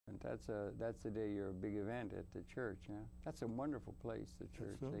event. That's the day you're a big event at the church. Yeah, that's a wonderful place. The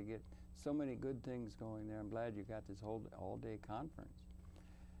church. So. They get so many good things going there. I'm glad you got this whole all-day conference.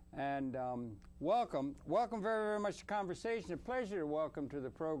 And welcome very, very much to Conversation. A pleasure to welcome to the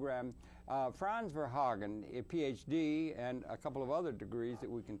program FRANS Verhagen, a Ph.D. and a couple of other degrees that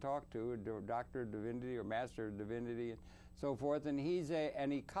we can talk to, a Doctor of Divinity or Master of Divinity and so forth. And he's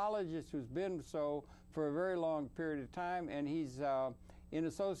an ecologist who's been so for a very long period of time, and he's in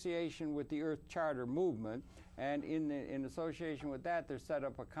association with the Earth Charter movement. And in association with that, they've set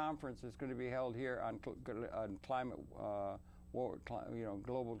up a conference that's going to be held here on climate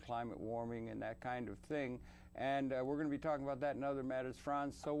global climate warming and that kind of thing. And we're going to be talking about that and other matters.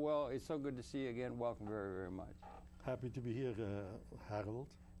 Frans, it's so good to see you again. Welcome very, very much. Happy to be here, Harold.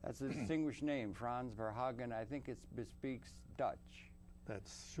 That's a distinguished name, Frans Verhagen. I think it bespeaks Dutch.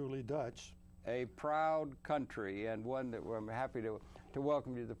 That's surely Dutch. A proud country, and one that I'm happy to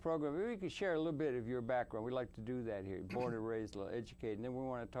welcome you to the program. Maybe we could share a little bit of your background. We like to do that here. Born and raised, educated. And then we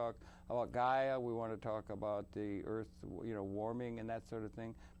want to talk about Gaia. We want to talk about the Earth, warming and that sort of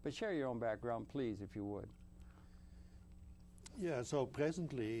thing. But share your own background, please, if you would. Yeah, so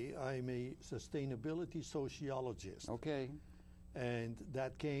presently I'm a sustainability sociologist. Okay. And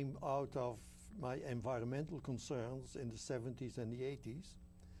that came out of my environmental concerns in the 70s and the 80s.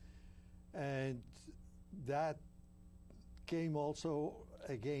 And that came also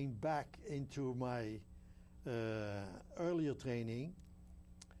again back into my earlier training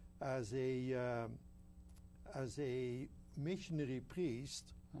as a missionary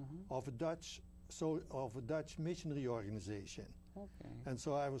priest of a Dutch missionary organization. Okay. And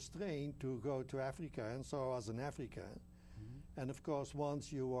so I was trained to go to Africa, and so I was in Africa. And of course,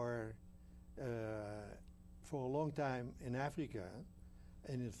 once you are for a long time in Africa,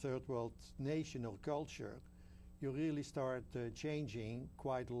 in a third world nation or culture, you really start changing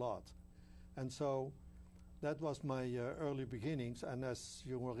quite a lot. And so that was my early beginnings. And as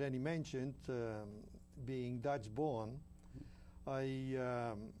you already mentioned, being Dutch born,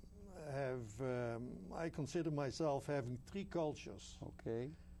 I consider myself having three cultures.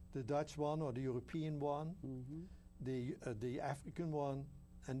 Okay. The Dutch one or the European one, the African one,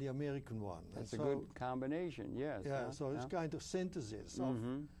 and the American one. That's a good combination, yes. Yeah, so it's kind of synthesis of,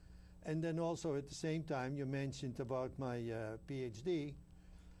 and then also at the same time you mentioned about my PhD,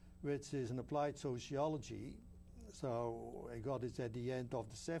 which is in applied sociology. So I got it at the end of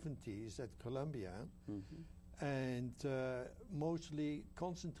the 70s at Columbia, and mostly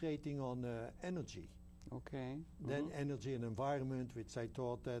concentrating on energy. Okay. Then energy and environment, which I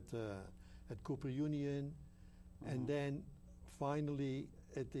taught at Cooper Union, and then finally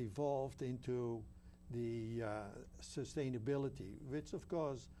it evolved into the sustainability, which of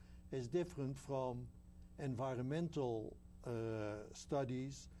course is different from environmental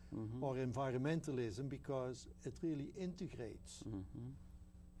studies or environmentalism, because it really integrates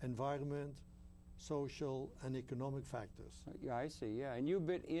environment, social, and economic factors. Yeah, I see, yeah. And you've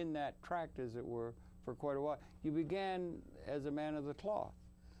been in that tract, as it were, for quite a while. You began as a man of the cloth.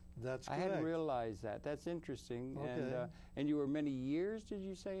 That's correct. I hadn't realized that. That's interesting. Okay. And you were many years, did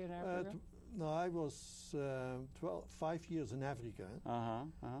you say, in Africa? No, I was 5 years in Africa.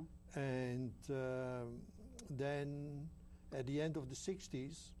 And then at the end of the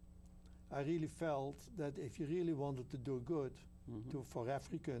 60s, I really felt that if you really wanted to do good for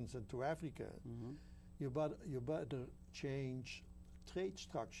Africans and to Africa, you better change trade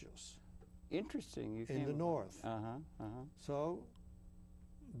structures. Interesting. In the north. So,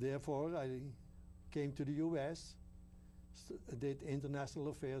 therefore, I came to the U.S., did international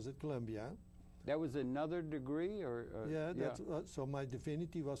affairs at Columbia. That was another degree, or so my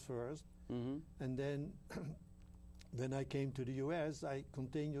divinity was first, and then when I came to the U.S., I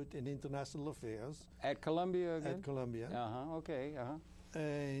continued in international affairs at Columbia again. At Columbia. Okay.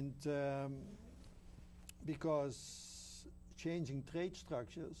 And because changing trade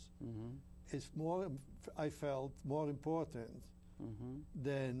structures is more, I felt, more important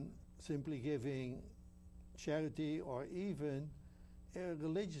than simply giving charity or even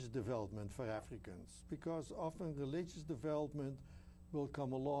religious development for Africans, because often religious development will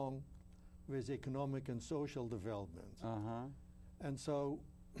come along with economic and social development. And so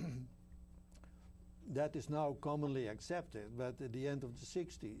that is now commonly accepted, but at the end of the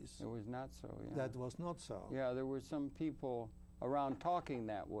 60s, it was not so. Yeah. That was not so. Yeah, there were some people around talking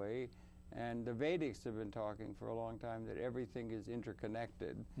that way, and the Vedics have been talking for a long time that everything is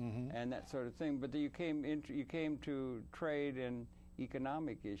interconnected and that sort of thing. But you came to trade and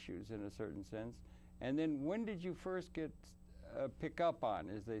economic issues in a certain sense. And then when did you first pick up on,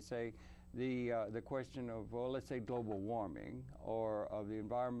 as they say, the question of, well, let's say global warming or of the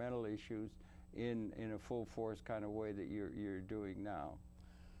environmental issues in a full force kind of way that you're doing now?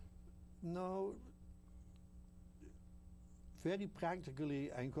 No. Very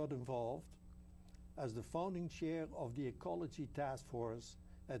practically, I got involved as the founding chair of the Ecology Task Force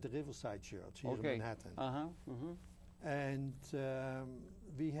at the Riverside Church here in Manhattan. And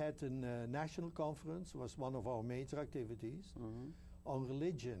we had a national conference, was one of our major activities, on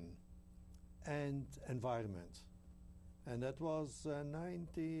religion and environment. And that was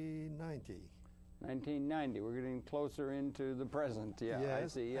 1990. 1990. We're getting closer into the present. Yeah, yes, I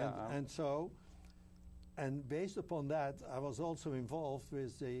see. Yeah. And based upon that, I was also involved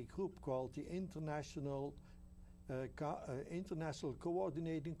with a group called the International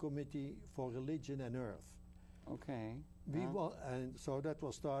Coordinating Committee for Religion and Earth. Okay. And so that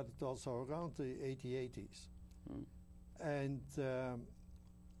was started also around the 80s. And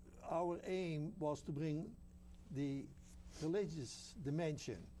our aim was to bring the religious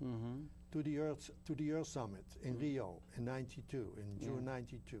dimension to the Earth Summit in Rio in '92, in June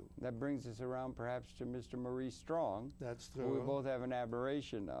 '92. That brings us around perhaps to Mr. Maurice Strong. That's true. Who we both have an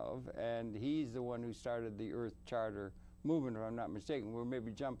admiration of, and he's the one who started the Earth Charter movement, if I'm not mistaken. We're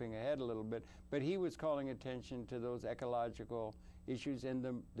maybe jumping ahead a little bit, but he was calling attention to those ecological issues, and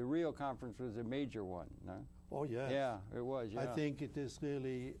the Rio conference was a major one, no? Oh, yes. Yeah, it was, yeah. I think it is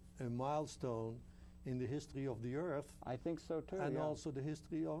really a milestone in the history of the Earth. I think so, too, and also the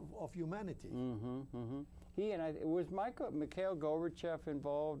history of humanity. He and was Mikhail Gorbachev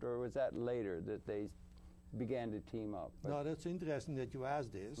involved, or was that later that they began to team up? No, that's interesting that you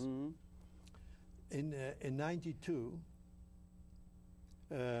asked this. In '92,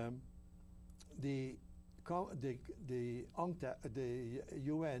 the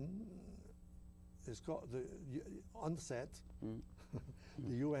UN is called the UNCED,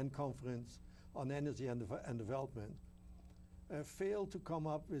 the UN Conference on Energy and Development, failed to come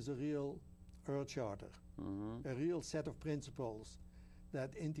up with a real Earth Charter, a real set of principles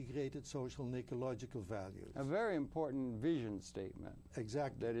that integrated social and ecological values. A very important vision statement.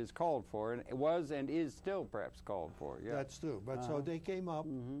 Exactly. That is called for, and it was and is still perhaps called for. Yeah. That's true. But so they came up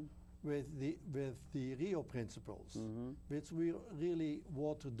with the Rio principles, which we really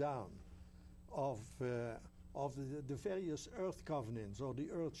watered down of the various Earth covenants or the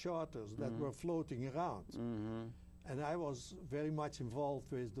Earth charters that were floating around. And I was very much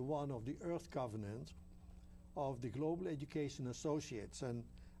involved with the one of the Earth Covenant of the Global Education Associates, and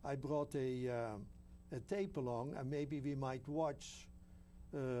I brought a tape along, and maybe we might watch.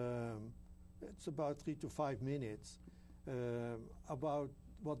 It's about 3 to 5 minutes about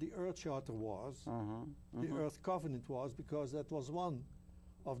what the Earth Charter was, the Earth Covenant was, because that was one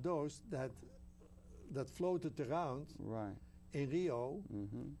of those that floated around in Rio,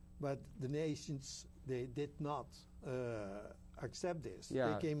 but the nations, they did not accept this.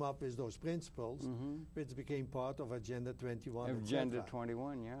 They came up with those principles, which became part of Agenda 21. Agenda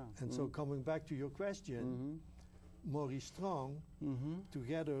 21, yeah. And so coming back to your question, Maurice Strong,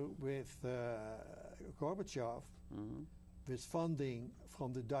 together with Gorbachev, with funding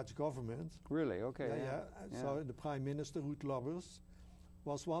from the Dutch government. Really? Okay. So the Prime Minister, Ruud Lubbers,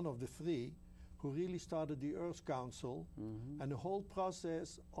 was one of the three who really started the Earth Council and the whole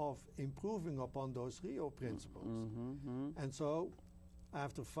process of improving upon those Rio principles. And so,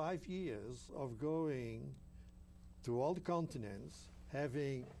 after 5 years of going to all the continents,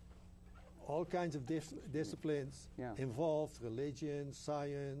 having all kinds of disciplines involved, religion,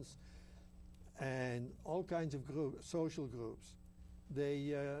 science, and all kinds of social groups,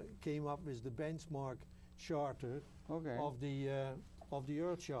 they came up with the benchmark charter of the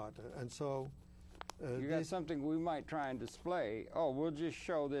Earth Charter. And so you got something we might try and display. Oh, we'll just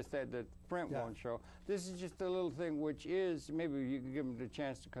show this that the print won't show. This is just a little thing which is, maybe you can give them the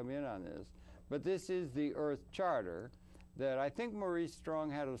chance to come in on this, but this is the Earth Charter that I think Maurice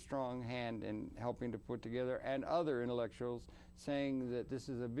Strong had a strong hand in helping to put together, and other intellectuals saying that this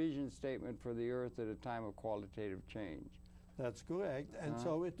is a vision statement for the Earth at a time of qualitative change. That's correct. And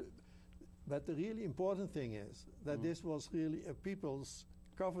so but the really important thing is that this was really a people's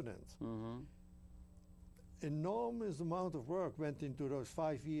covenant. Enormous amount of work went into those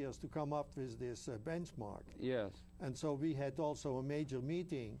 5 years to come up with this benchmark. Yes. And so we had also a major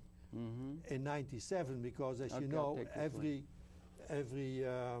meeting in '97, because as you know, every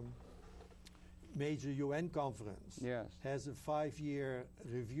major UN conference has a 5-year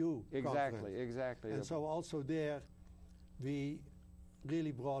review conference. Exactly. And so also there we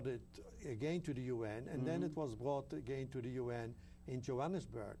really brought it again to the UN, and then it was brought again to the UN in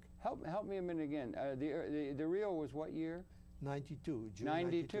Johannesburg. Help me a minute again. The Rio was what year? 92, June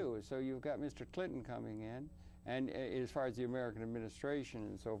 92. So you've got Mr. Clinton coming in, and as far as the American administration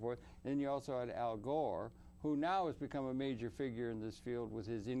and so forth. Then you also had Al Gore, who now has become a major figure in this field with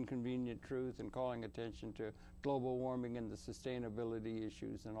his Inconvenient Truth and calling attention to global warming and the sustainability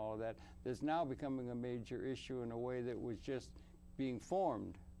issues and all of that. That's now becoming a major issue in a way that was just being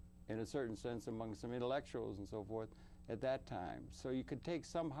formed in a certain sense among some intellectuals and so forth at that time. So you could take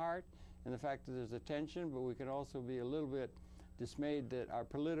some heart in the fact that there's a tension, but we can also be a little bit dismayed that our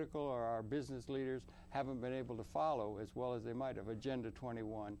political or our business leaders haven't been able to follow as well as they might have Agenda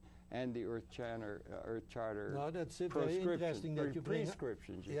 21 and the Earth Charter. No, that's very interesting that you bring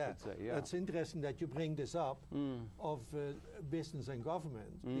prescriptions. You could say. Yeah, that's interesting that you bring this up of business and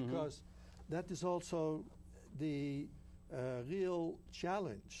government, because that is also the real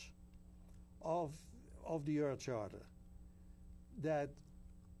challenge of the Earth Charter, that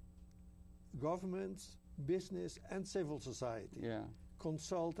governments, business, and civil society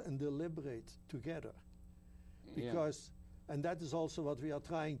consult and deliberate together, because. And that is also what we are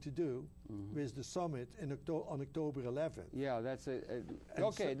trying to do with the summit on October 11th. Yeah, that's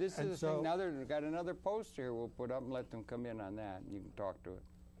okay. This is the thing. Now they've got another poster here we'll put up and let them come in on that. And you can talk to it.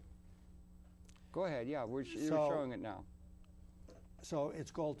 Go ahead. Yeah, you're showing it now. So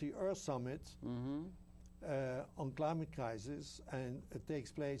it's called the Earth Summit on Climate Crisis, and it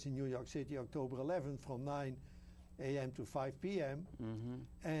takes place in New York City, October 11th, from 9 a.m. to 5 p.m.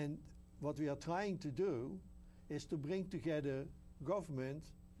 And what we are trying to do is to bring together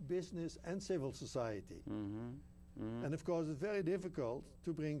government, business, and civil society. And of course, it's very difficult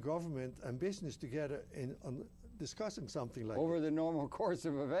to bring government and business together on discussing something like over the normal course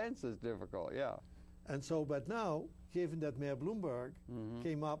of events is difficult, yeah. And so, but now, given that Mayor Bloomberg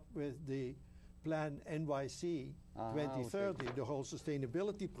came up with the plan NYC 2030, the whole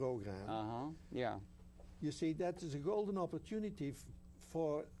sustainability program, you see, that is a golden opportunity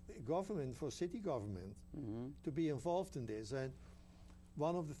for government, for city government, to be involved in this. And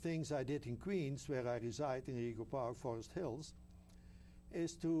one of the things I did in Queens, where I reside in Rego Park, Forest Hills,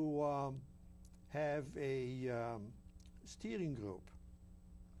 is to have a steering group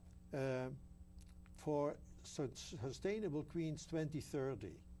for Sustainable Queens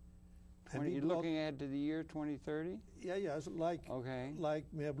 2030. You're looking ahead to the year 2030? Yeah, so like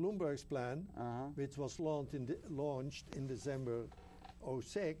Mayor Bloomberg's plan, which was launched in December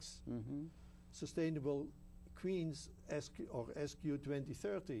 06, Sustainable Queens SQ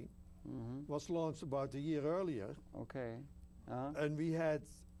 2030 was launched about a year earlier. And we had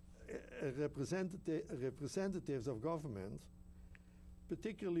representatives of government,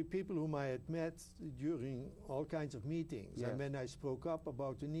 particularly people whom I had met during all kinds of meetings. And when I spoke up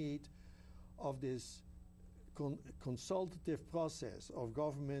about the need of this consultative process of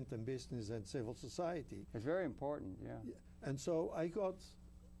government and business and civil society. It's very important, And so I got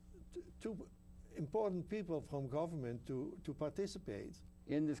two important people from government to participate.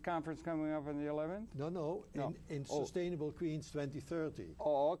 In this conference coming up on the 11th? No. In Sustainable Queens 2030.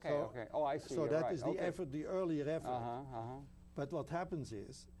 Oh, okay. Oh, I see. So that is the effort, the earlier effort. But what happens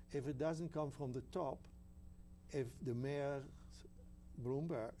is, if it doesn't come from the top, if Mayor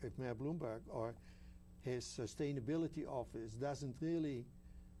Bloomberg or his sustainability office doesn't really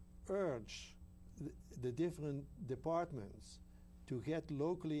urge the different departments to get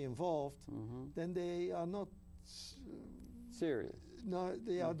locally involved, then they are not serious. No,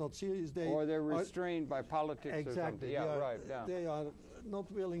 they are not serious. Or they're restrained by politics or something. They are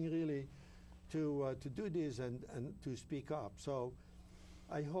not willing really to do this and to speak up. So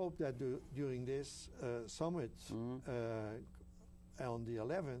I hope that during this summit on the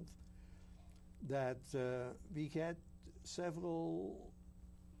 11th, that we get several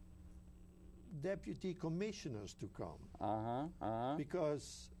deputy commissioners to come,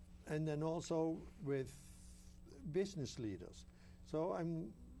 because, and then also with business leaders. So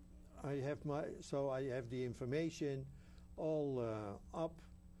I have the information all up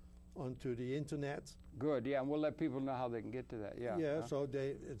onto the internet. Good, and we'll let people know how they can get to that. So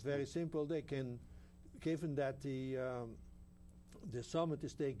it's very simple. They can, given that the summit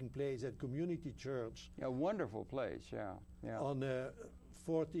is taking place at Community Church. A wonderful place, on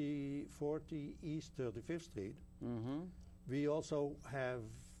 40 East 35th Street. We also have,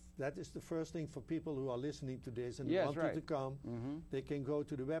 that is the first thing for people who are listening to this and want to come. They can go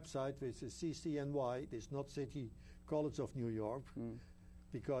to the website, which is CCNY. It's not City College of New York,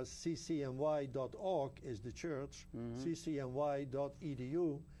 because ccny.org is the church,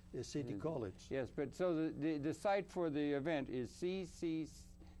 ccny.edu is City College. Yes, but so the site for the event is ccny.org.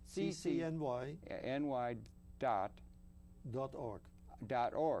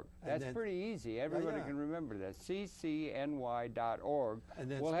 .org. That's then, pretty easy. Everybody can remember that. ccny.org.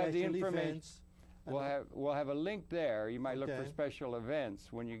 And then we'll have the information. Events, we'll have a link there. You might look for special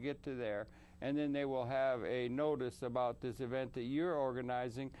events when you get to there, and then they will have a notice about this event that you're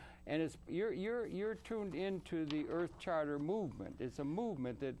organizing. And it's you're tuned into the Earth Charter movement. It's a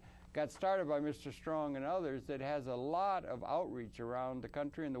movement that got started by Mr. Strong and others that has a lot of outreach around the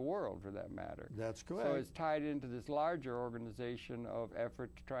country and the world, for that matter. That's correct. So it's tied into this larger organization of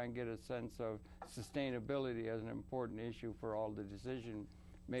effort to try and get a sense of sustainability as an important issue for all the decision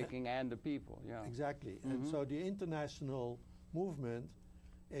making and the people. Yeah. Exactly. And so the international movement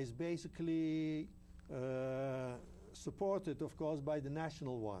is basically supported, of course, by the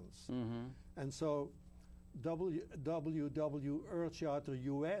national ones. And so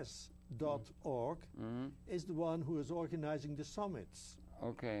www.earthcharterus.org is the one who is organizing the summits.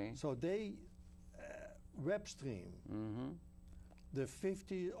 Okay. So they web stream the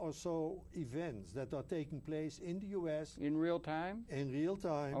 50 or so events that are taking place in the U.S. In real time? In real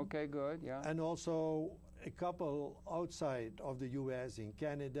time. Okay, good, yeah. And also a couple outside of the U.S., in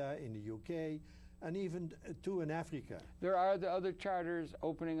Canada, in the U.K., and even two in Africa. There are the other charters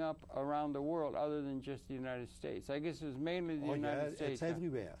opening up around the world other than just the United States. I guess it's mainly the United States. It's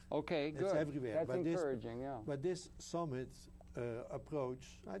everywhere. Okay, good. It's everywhere. That's encouraging, yeah. But this summit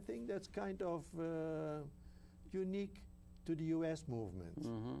approach, I think that's kind of unique to the U.S. movement.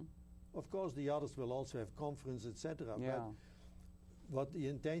 Of course, the others will also have conference, etc. Yeah. But what the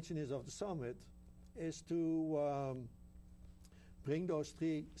intention is of the summit is to bring those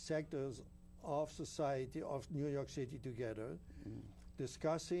three sectors of society of New York City together,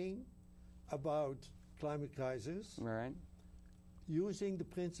 discussing about climate crisis, using the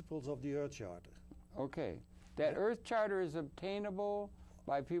principles of the Earth Charter. Okay. That Earth Charter is obtainable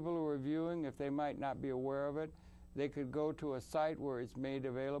by people who are viewing, if they might not be aware of it. They could go to a site where it's made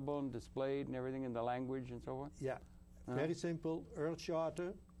available and displayed and everything in the language and so forth? Yeah. Very simple,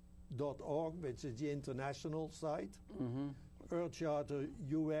 earthcharter.org, which is the international site.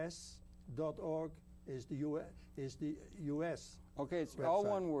 earthcharterus.org is the U.S. Okay, it's website. all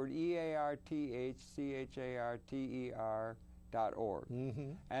one word, earthcharter.org.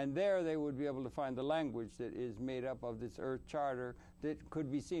 And there they would be able to find the language that is made up of this Earth Charter that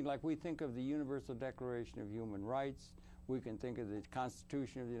could be seen, like we think of the Universal Declaration of Human Rights, we can think of the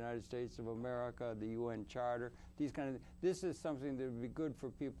Constitution of the United States of America, the UN Charter, these kind of, this is something that would be good for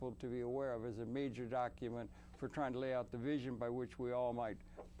people to be aware of as a major document for trying to lay out the vision by which we all might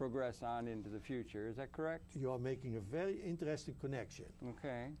progress on into the future. Is that correct? You are making a very interesting connection.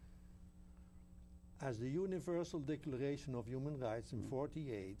 Okay. As the Universal Declaration of Human Rights in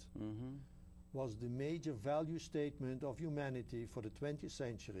 48 was the major value statement of humanity for the 20th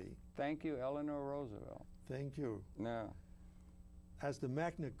century. Thank you, Eleanor Roosevelt. Thank you. Yeah. As the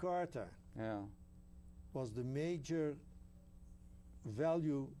Magna Carta was the major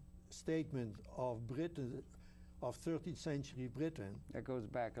value statement of Britain, of 13th century Britain. That goes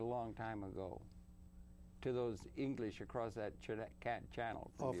back a long time ago to those English across that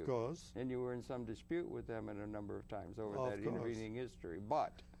channel from you. Of course. And you were in some dispute with them a number of times over that intervening history.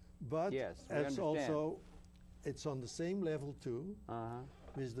 But yes, we it's understand. also, it's on the same level too,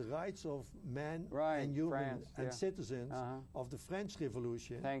 with the rights of man and human France, and citizens of the French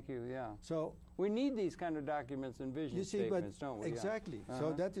Revolution. Thank you, yeah. So we need these kind of documents and vision statements, don't we? Exactly. Yeah.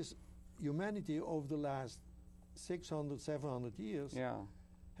 So that is humanity over the last 600, 700 years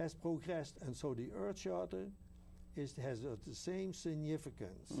has progressed, and so the Earth Charter has the same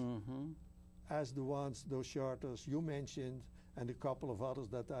significance as those charters you mentioned and a couple of others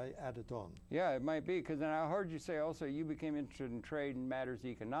that I added on. Yeah, it might be, because then I heard you say also you became interested in trade and matters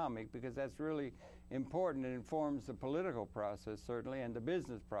economic, because that's really important. It informs the political process, certainly, and the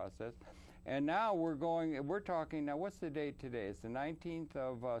business process. And now we're talking, now what's the date today? It's the 19th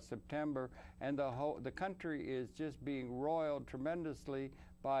of September, and the country is just being roiled tremendously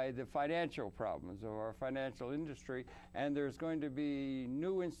by the financial problems of our financial industry, and there's going to be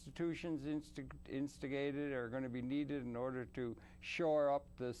new institutions instigated or are going to be needed in order to shore up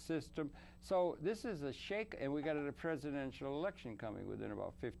the system. So this is a shake, and we got a presidential election coming within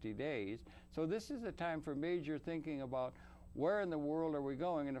about 50 days. So this is a time for major thinking about where in the world are we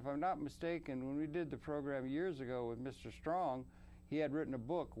going. And if I'm not mistaken, when we did the program years ago with Mr. Strong, he had written a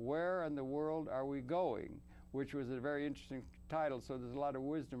book, Where in the World Are We Going?, which was a very interesting title, so there's a lot of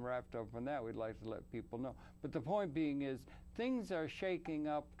wisdom wrapped up in that we'd like to let people know. But the point being is, things are shaking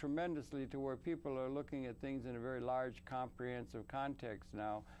up tremendously to where people are looking at things in a very large, comprehensive context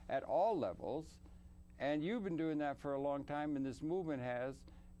now, at all levels, and you've been doing that for a long time, and this movement has,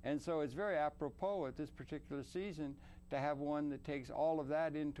 And so it's very apropos at this particular season to have one that takes all of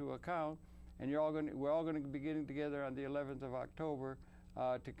that into account. And we're all going to be getting together on the 11th of October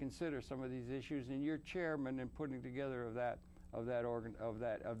to consider some of these issues. And you're chairman in putting together of that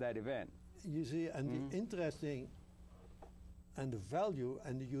event. You see, and the interesting and the value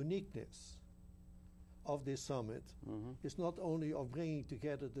and the uniqueness of this summit is not only of bringing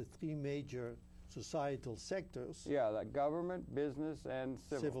together the three major societal sectors. Yeah, like government, business, and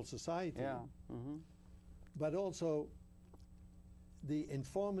civil society. Yeah. But also the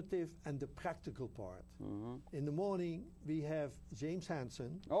informative and the practical part. In the morning, we have James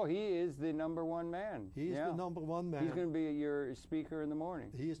Hansen. Oh, he is the #1 man. He is the #1 man. He's going to be your speaker in the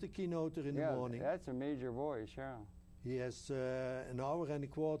morning. He is the keynoter in the morning. That's a major voice, yeah. He has an hour and a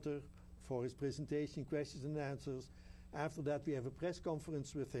quarter for his presentation, questions and answers. After that, we have a press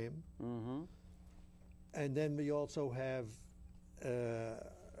conference with him. And then we also have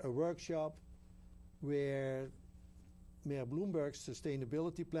a workshop where Mayor Bloomberg's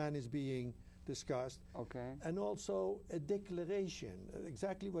sustainability plan is being discussed. Okay. And also a declaration,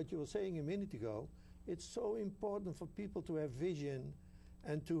 exactly what you were saying a minute ago. It's so important for people to have vision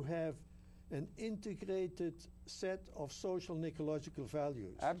and to have an integrated set of social and ecological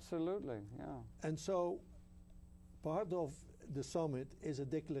values. Absolutely, yeah. And so part of the summit is a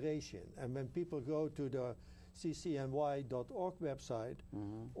declaration. And when people go to the ccny.org website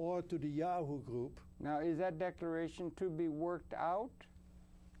or to the Yahoo group. Now, is that declaration to be worked out?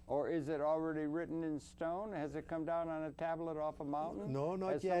 Or is it already written in stone? Has it come down on a tablet off a mountain? No,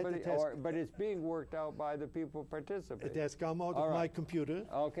 not yet. But it's being worked out by the people participating. It has come out of my computer.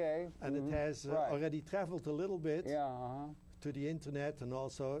 Okay. And it has already traveled a little bit to the internet and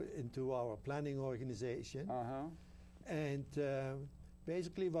also into our planning organization. And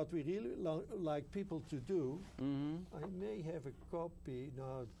basically what we really like people to do, I may have a copy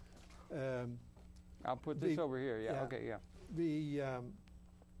now. I'll put this over here, okay,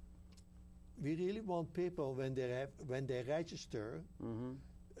 We really want people, when they register,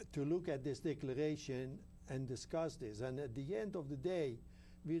 to look at this declaration and discuss this. And at the end of the day,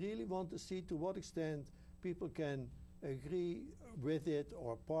 we really want to see to what extent people can agree with it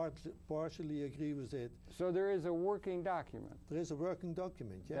or partially agree with it. So there is a working document. There is a working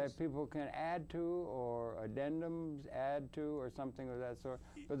document, yes. That people can add to or addendums add to or something of that sort.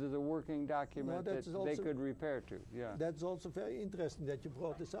 But there's a working document that they could repair to. Yeah. That's also very interesting that you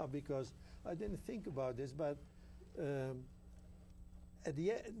brought this up, because I didn't think about this, but at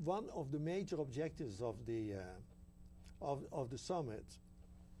the end, one of the major objectives of the summit,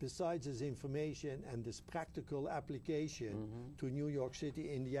 besides this information and this practical application to New York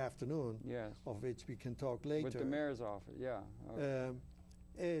City in the afternoon, of which we can talk later. With the mayor's office,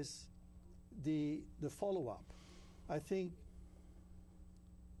 is the follow-up. I think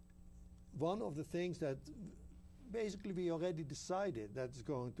one of the things that basically we already decided that's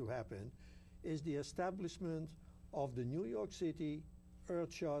going to happen is the establishment of the New York City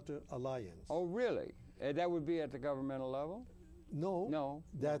Earth Charter Alliance. Oh, really? That would be at the governmental level? No.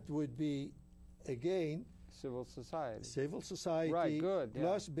 That would be, again, civil society. Civil society, right, good,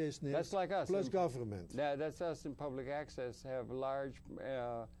 plus business, that's like us, plus government. That's us in public access, have large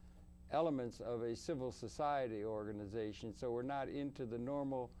elements of a civil society organization, so we're not into the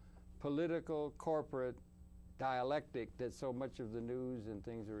normal political, corporate dialectic that so much of the news and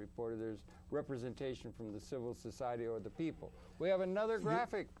things are reported. There's representation from the civil society or the people. We have another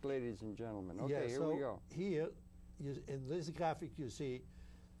graphic, ladies and gentlemen. Okay, here we go. Here, in this graphic, you see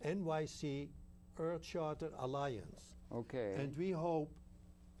NYC Earth Charter Alliance. Okay. And we hope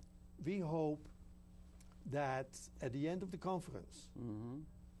that at the end of the conference,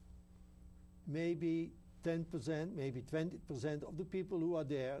 maybe 10%, maybe 20% of the people who are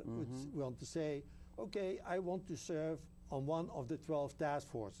there would want to say, okay, I want to serve on one of the 12 task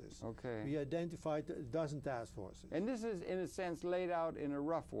forces. Okay. We identified a dozen task forces. And this is, in a sense, laid out in a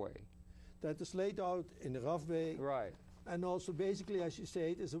rough way. That is laid out in a rough way. Right. And also, basically, as you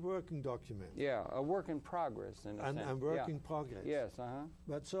say, it is a working document. Yeah, a work in progress, in a sense. And work in progress. Yes,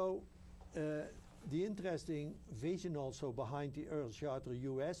 But so, the interesting vision also behind the Earth Charter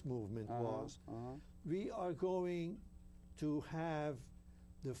US movement was, we are going to have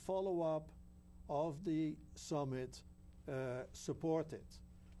the follow-up of the summit supported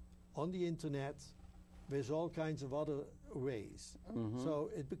on the internet with all kinds of other ways. So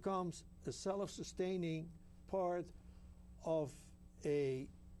it becomes a self-sustaining part of a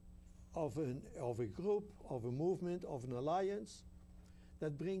group, of a movement, of an alliance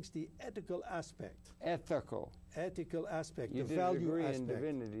that brings the ethical aspect. Ethical. Ethical aspect, You the did a value degree aspect. in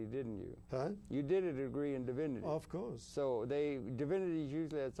divinity, didn't you? Huh? You did a degree in divinity. Of course. So divinity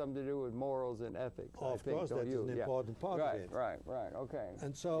usually has something to do with morals and ethics. I Of think, course, don't that is you? an Yeah. important part of it. Right, okay.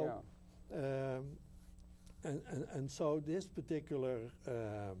 And so, and so this particular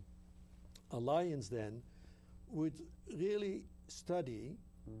alliance then would really study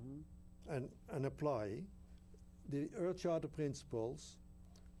and apply the Earth Charter principles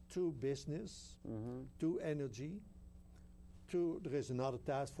to business, to energy, there is another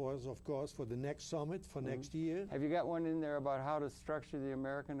task force, of course, for the next summit for next year. Have you got one in there about how to structure the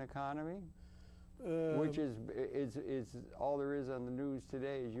American economy? Which is all there is on the news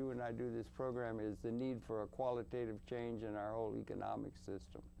today, as you and I do this program, is the need for a qualitative change in our whole economic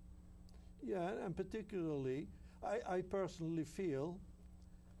system. Yeah, and particularly, I personally feel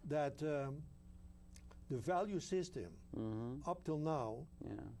that the value system up till now,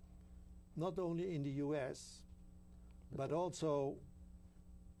 not only in the US, but also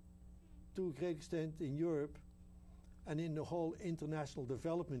to a great extent in Europe and in the whole international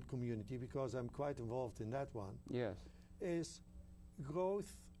development community, because I'm quite involved in that one, yes, is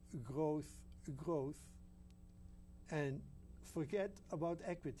growth, growth, growth, and forget about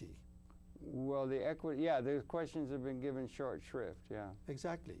equity. Well, the equity, the questions have been given short shrift,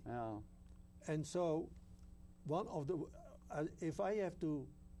 Exactly. Oh. And so, one of the, if I have to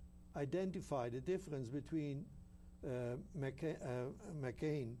identify the difference between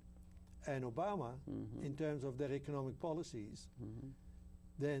McCain and Obama in terms of their economic policies,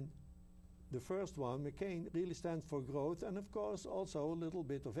 then the first one, McCain, really stands for growth and, of course, also a little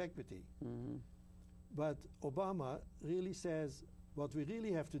bit of equity. But Obama really says what we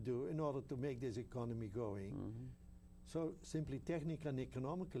really have to do in order to make this economy going, so simply technically and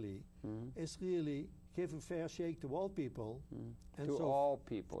economically, is really give a fair shake to all people. And to so all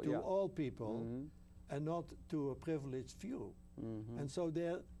people, to all people, and not to a privileged few. And so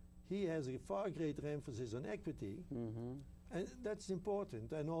there, he has a far greater emphasis on equity, and that's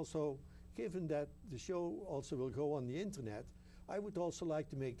important. And also, given that the show also will go on the internet, I would also like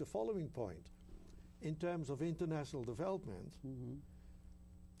to make the following point. In terms of international development,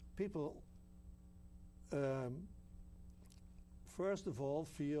 people, first of all,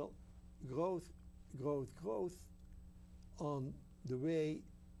 feel growth, growth, growth on the way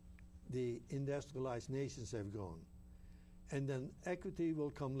the industrialized nations have gone. And then equity will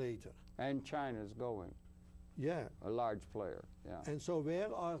come later. And China's going. Yeah. A large player, And so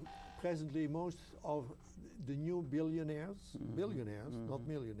where are presently most of the new billionaires, billionaires, not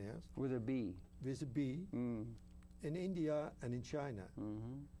millionaires. With a B. With a B, in India and in China.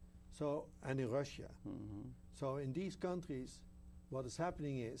 So, and in Russia. So in these countries, what is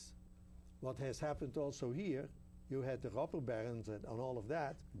happening is, what has happened also here, you had the robber barons and all of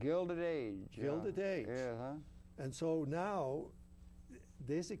that. Gilded Age. Gilded Age. And so now,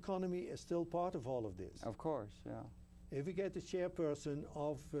 this economy is still part of all of this. Of course, If we get the chairperson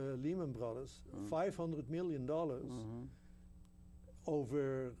of Lehman Brothers, $500 million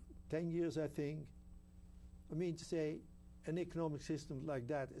over 10 years, I think. I mean to say, an economic system like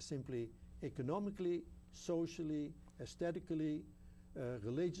that is simply economically, socially, aesthetically,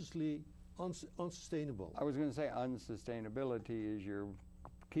 religiously unsustainable. I was going to say unsustainability is your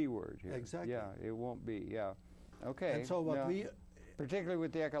key word here. Exactly. Yeah, it won't be, Okay. And so what we... Particularly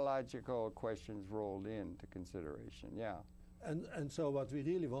with the ecological questions rolled into consideration, And so what we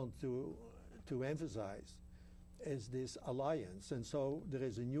really want to emphasize is this alliance. And so there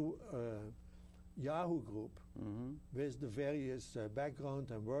is a new Yahoo group with the various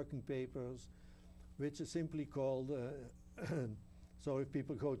background and working papers, which is simply called, so if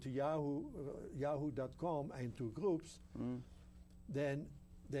people go to yahoo.com and to groups, then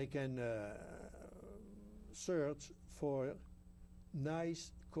they can search for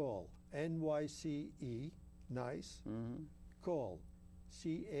NICE Call, N-Y-C-E, NICE, Call,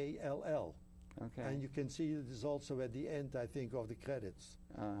 C-A-L-L. Okay. And you can see it is also at the end, I think, of the credits.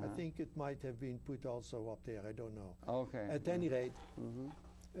 I think it might have been put also up there, I don't know. Okay. At any rate,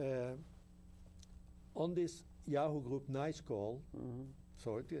 on this Yahoo group NICE Call,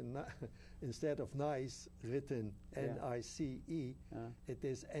 so it, instead of NICE written N-I-C-E, it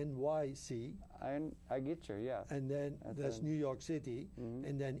is N-Y-C. I get you, And then that's New York City,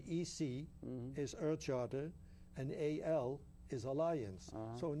 and then E-C is Earth Charter, and A-L is Alliance.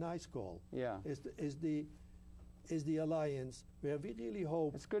 So NICE Call is the alliance where we really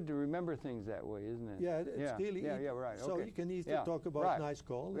hope. It's good to remember things that way, isn't it? Yeah, it's really. Right. So okay. you can easily talk about NICE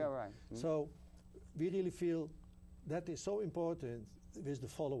Call. Yeah, right. So we really feel that is so important with the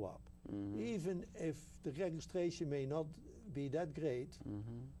follow-up. Even if the registration may not be that great,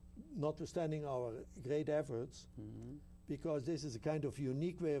 notwithstanding our great efforts, because this is a kind of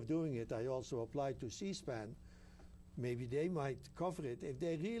unique way of doing it. I also applied to C-SPAN. Maybe they might cover it if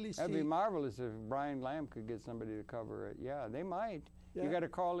they really see. That'd be marvelous if Brian Lamb could get somebody to cover it. Yeah, they might. Yeah. You got to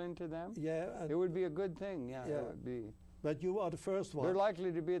call into them. Yeah, it would be a good thing. Yeah, yeah. it would be. But you are the first one. They're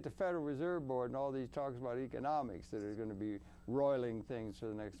likely to be at the Federal Reserve Board and all these talks about economics that are going to be roiling things for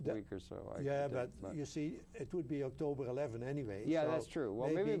the next week or so. Yeah, but you see, it would be October 11 anyway. Yeah, so that's true. Well,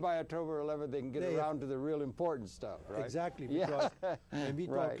 maybe by October 11 they can get around to the real important stuff, right? Exactly, because when we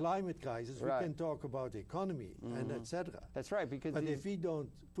talk climate crisis, we Right. can talk about economy and etc. That's right, because But if we don't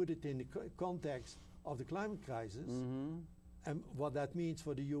put it in the context of the climate crisis and what that means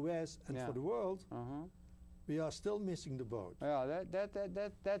for the U.S. and for the world, we are still missing the boat. Yeah,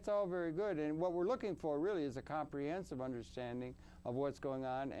 that's all very good. And what we're looking for really is a comprehensive understanding of what's going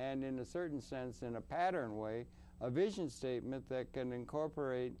on, and in a certain sense, in a pattern way, a vision statement that can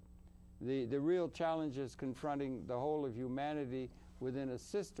incorporate the real challenges confronting the whole of humanity within a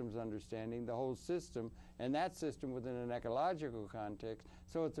systems understanding, the whole system, and that system within an ecological context.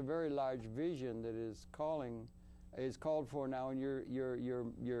 So it's a very large vision that is called for now, and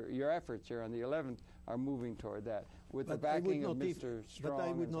your efforts here on the 11th are moving toward that with the backing of Mr. Strong. But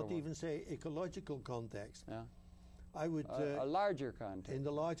I would not even say ecological context. Yeah. I would a larger context. In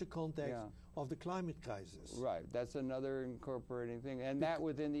the larger context of the climate crisis. Right. That's another incorporating thing, and that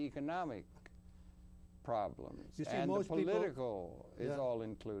within the economic problems. You see, and most the political is all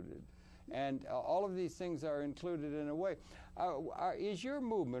included. And all of these things are included in a way. Is your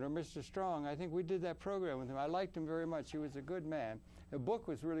movement, or Mr. Strong, I think we did that program with him. I liked him very much. He was a good man. The book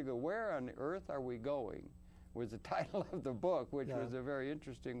was really good. Where on earth are we going was the title of the book, which was a very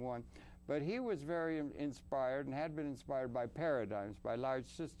interesting one. But he was very inspired and had been inspired by paradigms, by large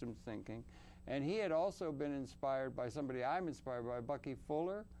systems thinking. And he had also been inspired by somebody I'm inspired by, Bucky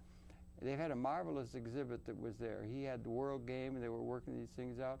Fuller. They've had a marvelous exhibit that was there. He had the World Game, and they were working these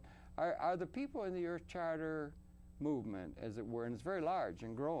things out. Are the people in the Earth Charter movement, as it were, and it's very large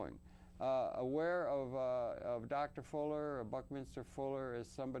and growing, aware of Dr. Fuller, or Buckminster Fuller, as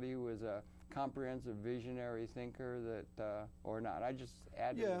somebody who is a comprehensive visionary thinker that, or not? I just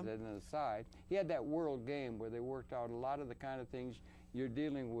added it as an aside. He had that World Game where they worked out a lot of the kind of things you're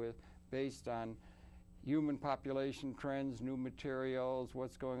dealing with based on human population trends, new materials,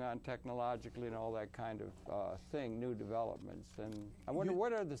 what's going on technologically, and all that kind of thing, new developments. And I wonder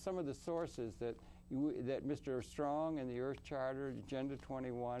what are some of the sources that Mr. Strong and the Earth Charter, Agenda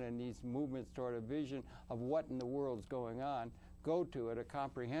 21, and these movements toward a vision of what in the world's going on go to at a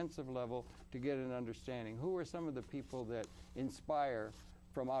comprehensive level to get an understanding. Who are some of the people that inspire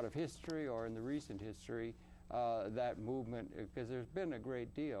from out of history or in the recent history that movement? Because there's been a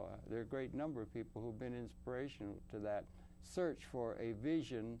great deal. There are a great number of people who've been inspirational to that search for a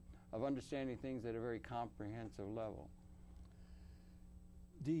vision of understanding things at a very comprehensive level.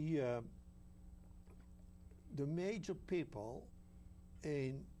 The major people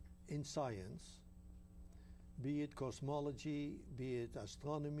in science, be it cosmology, be it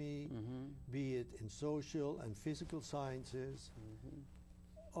astronomy, be it in social and physical sciences,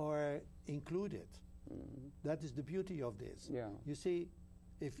 are included. That is the beauty of this. Yeah. You see,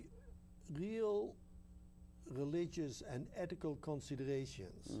 if real religious and ethical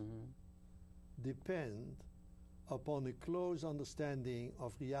considerations depend upon a close understanding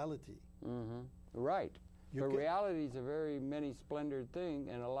of reality. Right. But reality is a very many-splendored thing,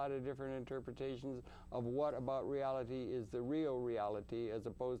 and a lot of different interpretations of what about reality is the real reality as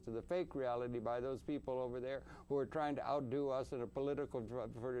opposed to the fake reality by those people over there who are trying to outdo us in a political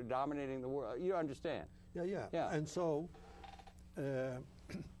for dominating the world. You understand? Yeah. And so,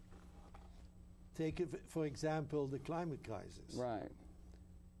 take, for example, the climate crisis. Right.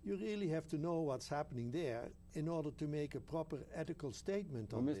 You really have to know what's happening there in order to make a proper ethical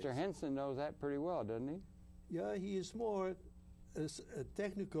statement on this. Mr. Henson knows that pretty well, doesn't he? Yeah, he is more a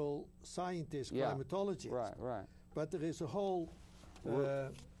technical scientist, climatologist. Right. But there is a whole,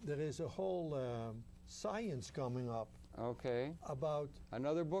 science coming up. Okay. About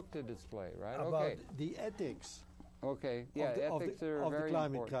another book to display, right? About the ethics. Okay. Yeah, ethics are of very the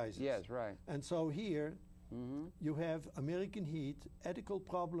climate important. Crisis. Yes, right. And so here, you have American Heat, ethical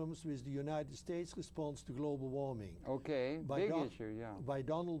problems with the United States response to global warming. Okay, big issue, yeah. By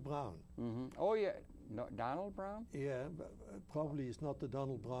Donald Brown. Oh, yeah. No, Donald Brown? Yeah, probably it's not the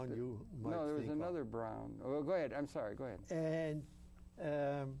Donald Brown you might think of. No, there was another Brown. Oh, go ahead. I'm sorry. Go ahead. And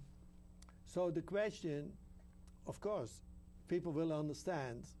so the question, of course, people will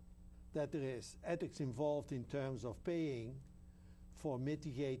understand that there is ethics involved in terms of paying for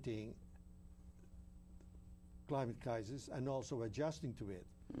mitigating climate crisis and also adjusting to it.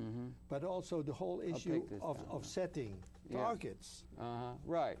 But also the whole issue of setting targets.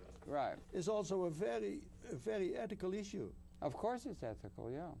 Right, right. Is also a very ethical issue. Of course it's ethical,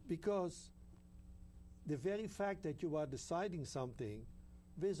 yeah. Because the very fact that you are deciding something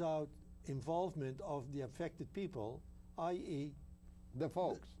without involvement of the affected people, i.e. the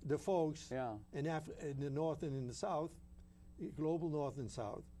folks. The folks yeah. in the north and in the south, global north and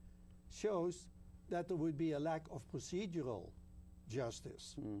south, shows that there would be a lack of procedural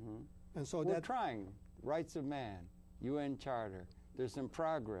justice. And so we're trying. Rights of man, UN Charter. There's some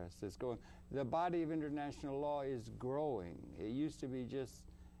progress that's going. The body of international law is growing. It used to be just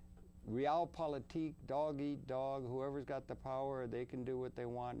realpolitik, dog eat dog. Whoever's got the power, they can do what they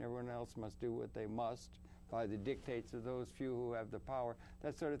want, and everyone else must do what they must by the dictates of those few who have the power.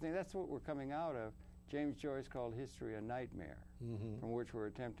 That sort of thing. That's what we're coming out of. James Joyce called history a nightmare, from which we're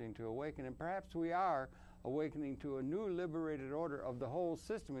attempting to awaken. And perhaps we are awakening to a new liberated order of the whole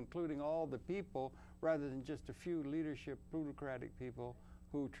system, including all the people, rather than just a few leadership, plutocratic people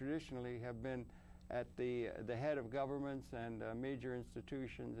who traditionally have been at the head of governments and major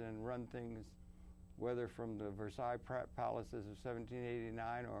institutions and run things, whether from the Versailles palaces of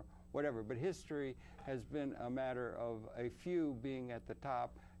 1789 or whatever. But history has been a matter of a few being at the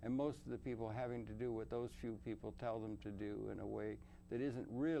top and most of the people having to do what those few people tell them to do in a way that isn't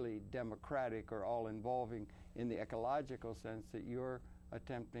really democratic or all-involving in the ecological sense that you're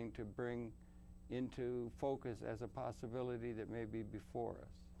attempting to bring into focus as a possibility that may be before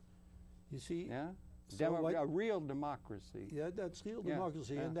us. You see? Yeah? So a real democracy. Yeah, that's real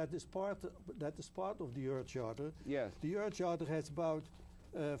democracy, and that is part of the Earth Charter. Yes. The Earth Charter has about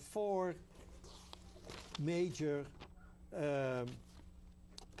 4 major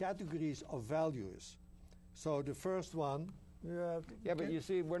categories of values. So the first one. But you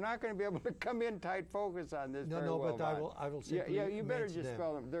see, we're not going to be able to come in tight focus on this. No, well, but I will simply you better just them.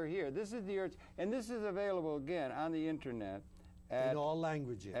 spell them. They're here. This is the Earth, and this is available again on the internet. In all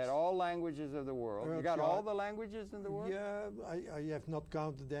languages. At all languages of the world. You got all the languages in the world? Yeah, I have not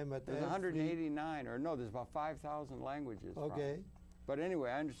counted them. There's 189, or no, there's about 5,000 languages. Okay. But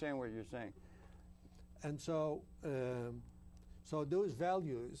anyway, I understand what you're saying. And so, so those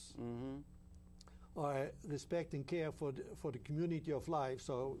values are respect and care for the community of life.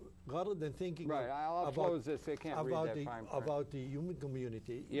 So rather than thinking I'll close this. They can't read that fine print. About the human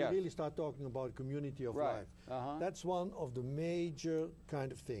community, yes. you really start talking about community of life. That's one of the major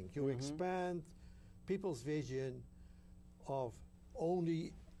kind of things. You expand people's vision of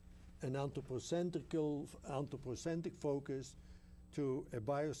only an anthropocentric focus to a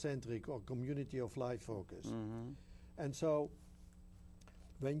biocentric or community of life focus. And so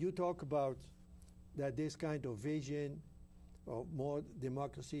when you talk about that this kind of vision of more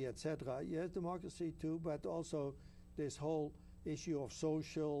democracy, etc. Yes, democracy too, but also this whole issue of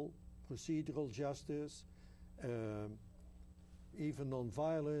social, procedural justice, even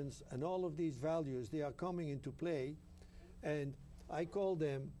non-violence, and all of these values, they are coming into play. And I call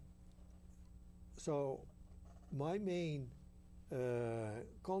them, so my main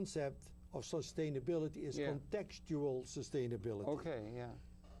concept of sustainability is contextual sustainability. Okay, yeah.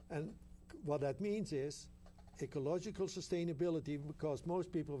 And what that means is ecological sustainability, because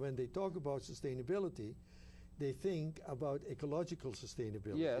most people, when they talk about sustainability, they think about ecological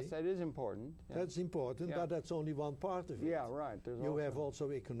sustainability. Yes, that is important. Yeah. That's important, but that's only one part of it. Yeah, right. You have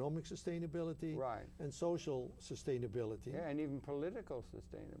also economic sustainability and social sustainability. Yeah, and even political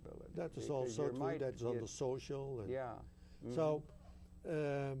sustainability. That is also true. That's under social. And so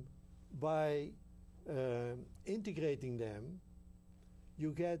by integrating them,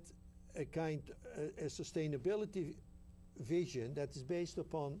 you get a sustainability vision that is based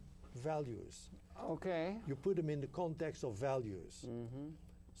upon values. Okay. You put them in the context of values.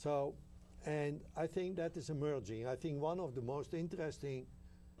 So, and I think that is emerging. I think one of the most interesting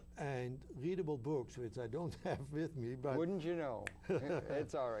and readable books, which I don't have with me, but wouldn't you know?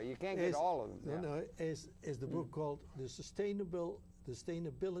 It's all right. You can't get all of them. No, is the book called The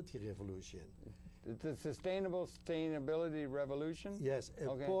Sustainability Revolution. The Sustainability Revolution? Yes,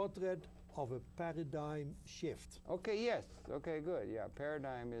 a portrait of a paradigm shift. Okay, yes. Okay, good. Yeah,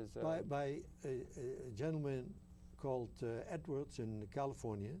 paradigm is... by a gentleman called Edwards in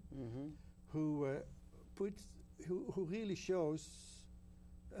California, who really shows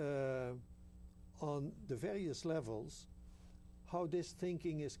on the various levels how this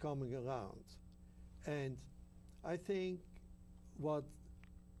thinking is coming around. And I think what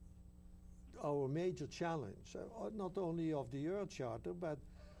our major challenge, not only of the Earth Charter, but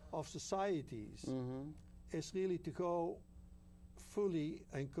of societies, is really to go fully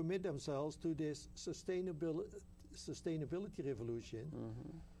and commit themselves to this sustainability revolution,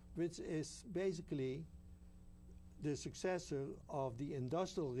 which is basically the successor of the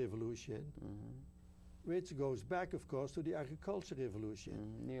Industrial Revolution, which goes back, of course, to the Agricultural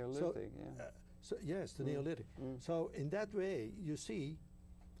Revolution. Neolithic, So yes, the Neolithic. So in that way, you see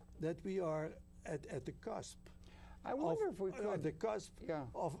that we are at the cusp. I wonder if we could. At the cusp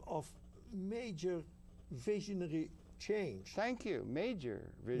of major visionary change. Thank you. Major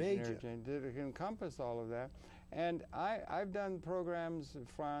visionary change that encompass all of that. And I've done programs,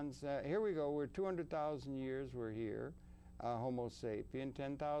 FRANS. Here we go. We're 200,000 years. We're here, Homo sapien,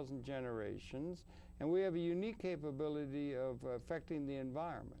 10,000 generations, and we have a unique capability of affecting the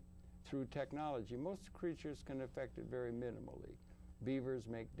environment through technology. Most creatures can affect it very minimally. Beavers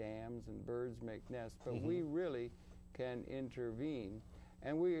make dams and birds make nests, but we really can intervene.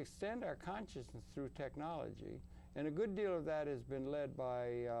 And we extend our consciousness through technology. And a good deal of that has been led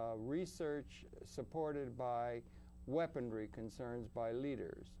by research supported by weaponry concerns by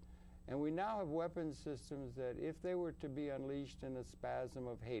leaders. And we now have weapon systems that if they were to be unleashed in a spasm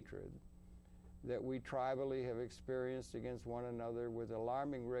of hatred that we tribally have experienced against one another with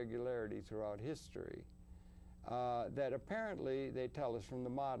alarming regularity throughout history, that apparently they tell us from the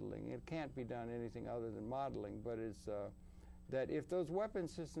modeling, it can't be done anything other than modeling, but it's that if those weapon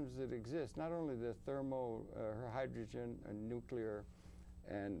systems that exist, not only the thermo, hydrogen, and nuclear,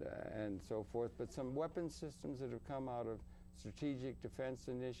 and so forth, but some weapon systems that have come out of strategic defense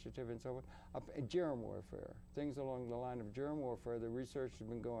initiative and so forth, germ warfare, things along the line of germ warfare, the research has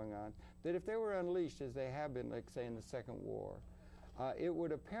been going on, that if they were unleashed as they have been, like say in the Second War, it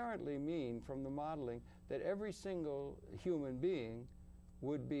would apparently mean from the modeling that every single human being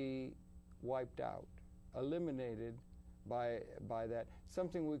would be wiped out, eliminated by that,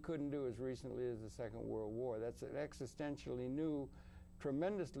 something we couldn't do as recently as the Second World War. That's an existentially new,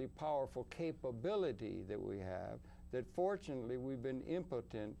 tremendously powerful capability that we have that fortunately we've been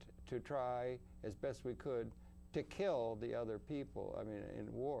impotent to try as best we could to kill the other people, I mean,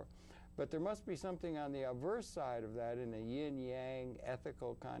 in war. But there must be something on the averse side of that in a yin-yang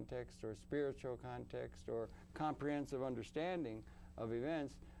ethical context or spiritual context or comprehensive understanding of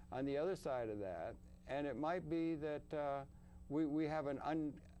events on the other side of that. And it might be that we have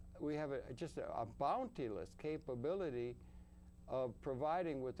just a bountiless capability of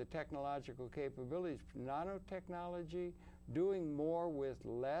providing with the technological capabilities, nanotechnology, doing more with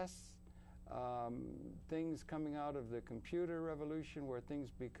less, things coming out of the computer revolution where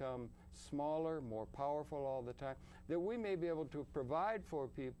things become smaller, more powerful all the time, that we may be able to provide for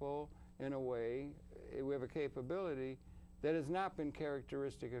people in a way, we have a capability that has not been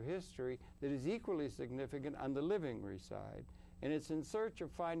characteristic of history, that is equally significant on the livingry side. And it's in search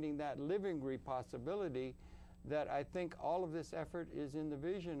of finding that livingry possibility that I think all of this effort is in the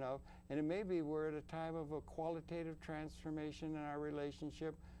vision of, and it may be we're at a time of a qualitative transformation in our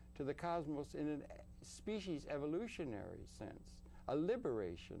relationship to the cosmos in a species evolutionary sense, a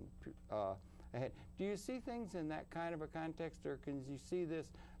liberation ahead. Do you see things in that kind of a context, or can you see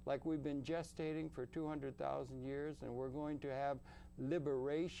this like we've been gestating for 200,000 years and we're going to have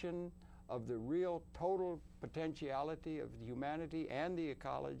liberation of the real total potentiality of humanity and the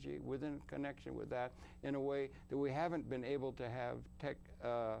ecology within connection with that in a way that we haven't been able to have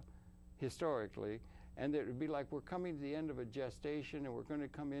historically, and that it would be like we're coming to the end of a gestation and we're going to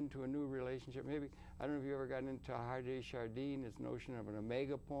come into a new relationship. Maybe, I don't know if you ever got into Verhagen his notion of an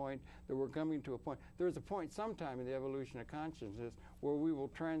omega point, that we're coming to a point. There's a point sometime in the evolution of consciousness where we will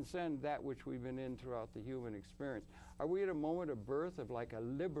transcend that which we've been in throughout the human experience. Are we at a moment of birth of like a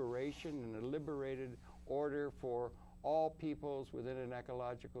liberation and a liberated order for all peoples within an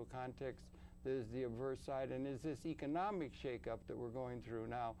ecological context? There's the averse side, and is this economic shakeup that we're going through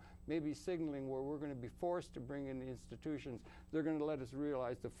now maybe signaling where we're going to be forced to bring in institutions that are going to let us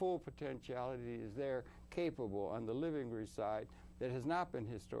realize the full potentiality is there, capable on the livingry side that has not been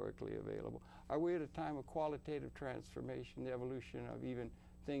historically available? Are we at a time of qualitative transformation, the evolution of even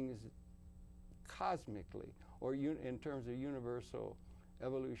things cosmically, or in terms of universal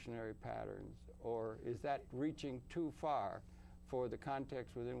evolutionary patterns, or is that reaching too far for the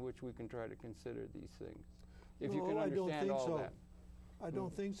context within which we can try to consider these things? If you can understand all that. I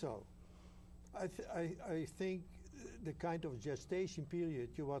don't think so. I think the kind of gestation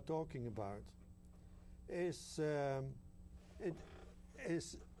period you are talking about is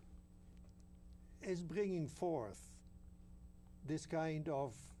bringing forth this kind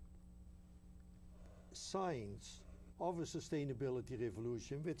of signs of a sustainability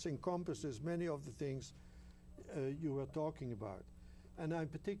revolution, which encompasses many of the things you were talking about. And I'm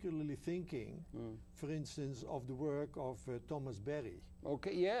particularly thinking, for instance, of the work of Thomas Berry.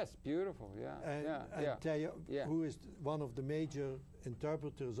 Okay, yes, beautiful, yeah. And who is one of the major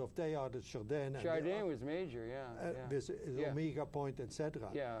interpreters of Teilhard de Chardin. Chardin was major, with his omega point, etc.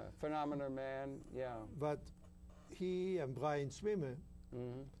 Yeah, phenomenon man, yeah. But he and Brian Swimmer,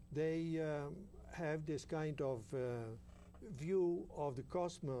 they have this kind of view of the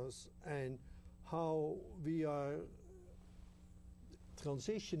cosmos and how we are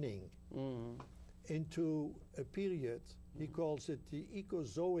transitioning into a period. He calls it the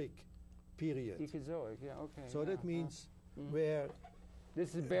ecozoic period. Ecozoic, yeah, okay. So that means where...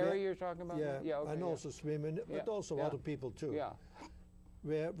 This is Berry you're talking about? Yeah, okay, and also Swimmer, but also other people too. Yeah.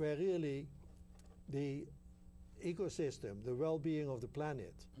 Where really the ecosystem, the well-being of the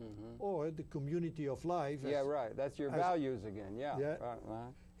planet, or the community of life... Yeah, right. That's your values again, yeah.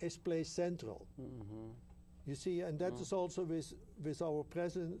 Is placed central. You see, and that is also with our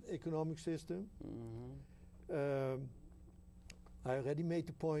present economic system. I already made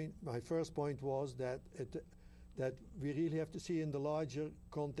the point, my first point was that that we really have to see in the larger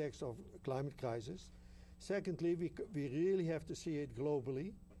context of climate crisis. Secondly, we really have to see it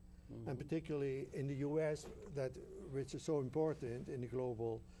globally, and particularly in the US, which is so important in the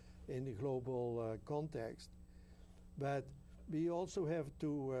global context. But we also have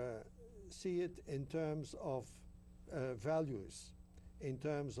to see it in terms of values, in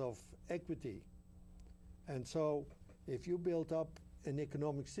terms of equity. And so if you build up an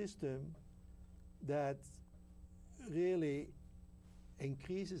economic system that really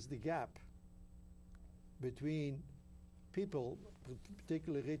increases the gap between people,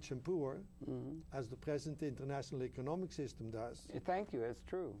 particularly rich and poor, as the present international economic system does. Thank you, that's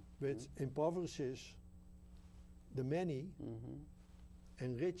true. Which impoverishes the many,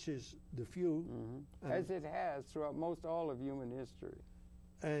 enriches the few. As it has throughout most all of human history.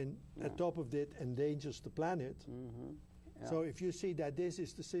 And on top of that, endangers the planet. So if you see that this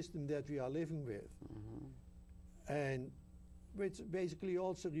is the system that we are living with, and which basically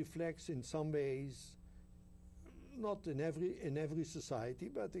also reflects in some ways, not in every society,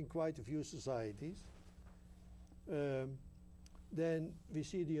 but in quite a few societies, then we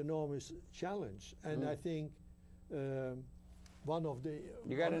see the enormous challenge. And I think one of the...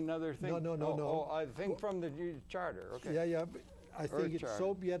 You got another thing? No. Oh, I think from the charter, okay. Yeah. I think it's Charter.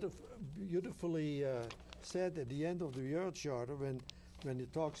 so beautifully said at the end of the Earth Charter when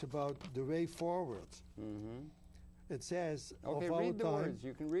it talks about the way forward. It says, okay, of our read the time, words.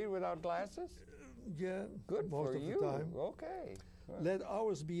 You can read without glasses? Yeah, good most for of you. the time. Okay. Let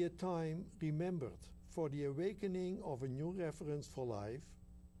ours be a time remembered for the awakening of a new reference for life,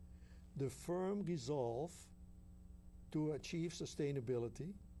 the firm resolve to achieve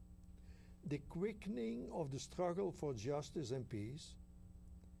sustainability, the quickening of the struggle for justice and peace,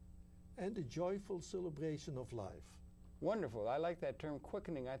 and the joyful celebration of life. Wonderful. I like that term,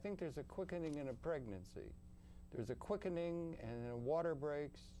 quickening. I think there's a quickening in a pregnancy. There's a quickening, and then water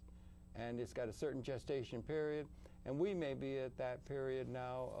breaks, and it's got a certain gestation period, and we may be at that period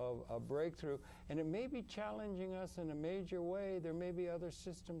now of a breakthrough, and it may be challenging us in a major way. There may be other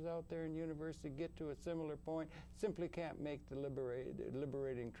systems out there in the universe that get to a similar point, simply can't make the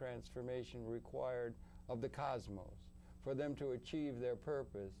liberating transformation required of the cosmos for them to achieve their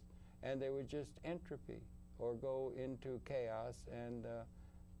purpose, and they would just entropy or go into chaos, and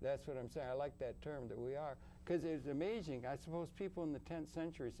that's what I'm saying. I like that term, that we are. Because it's amazing. I suppose people in the 10th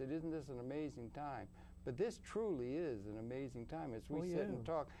century said, isn't this an amazing time? But this truly is an amazing time as we sit and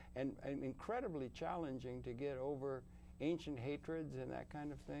talk, and incredibly challenging to get over ancient hatreds and that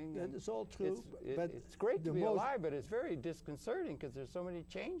kind of thing. That is all true. But it's great to be alive, but it's very disconcerting because there's so many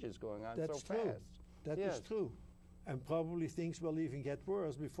changes going on so fast. That is true. And probably things will even get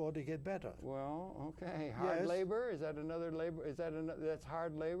worse before they get better. Well, okay. Hard labor, is that another labor? That's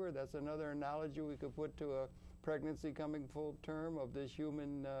hard labor? That's another analogy we could put to a pregnancy coming full term of this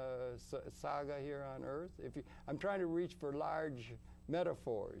human saga here on Earth? I'm trying to reach for large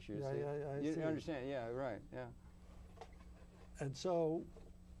metaphors, you see. I see. Understand? Yeah, right, yeah. And so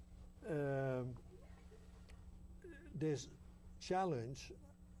this challenge,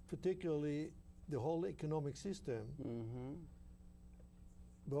 particularly the whole economic system,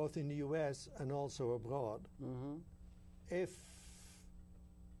 both in the US and also abroad, if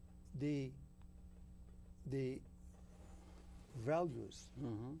the values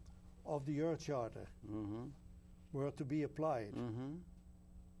of the Earth Charter were to be applied,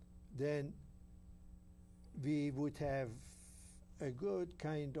 then we would have a good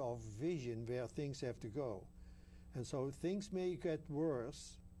kind of vision where things have to go. And so things may get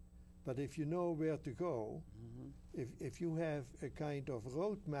worse, But if you know where to go, if you have a kind of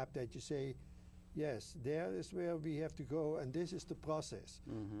roadmap that you say, yes, there is where we have to go, and this is the process.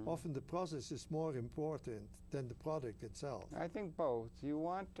 Often the process is more important than the product itself. I think both. You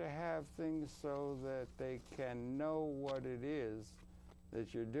want to have things so that they can know what it is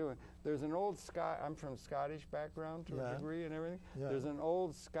that you're doing. There's an old I'm from Scottish background to a degree and everything. There's an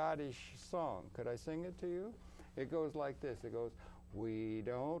old Scottish song. Could I sing it to you? It goes like this. It goes, we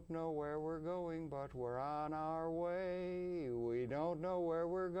don't know where we're going, but we're on our way. We don't know where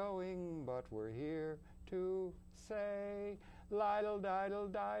we're going, but we're here to say, lidle, diddle,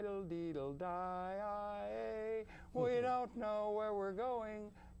 diddle, deedle, die. We don't know where we're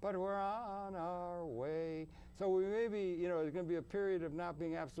going, but we're on our way. So we may be, there's going to be a period of not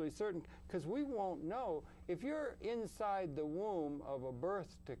being absolutely certain, because we won't know. If you're inside the womb of a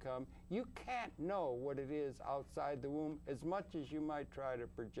birth to come, you can't know what it is outside the womb as much as you might try to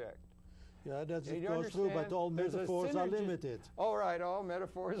project. Yeah, that goes through, but all metaphors are limited. All right, all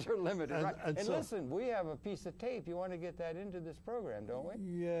metaphors are limited. And so listen, we have a piece of tape. You want to get that into this program, don't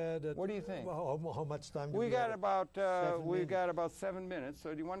we? Yeah. What do you think? How much time do we got have? We've got about 7 minutes.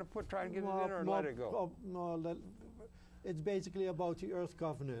 So do you want to try and get it in or let it go? No, it's basically about the Earth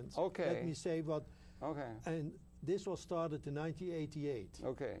Covenant. Okay. Let me say what. Okay. And this was started in 1988.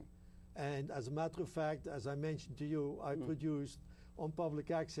 Okay. And as a matter of fact, as I mentioned to you, I produced on public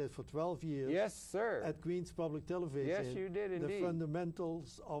access for 12 years. Yes, sir. At Queen's Public Television. Yes, you did indeed. The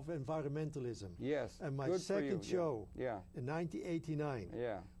fundamentals of environmentalism. Yes. And my second show in 1989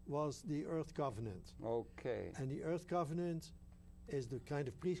 was the Earth Covenant. Okay. And the Earth Covenant is the kind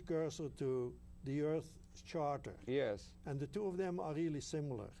of precursor to the Earth Charter. Yes. And the two of them are really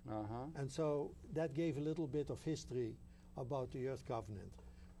similar. And so that gave a little bit of history about the Earth Covenant.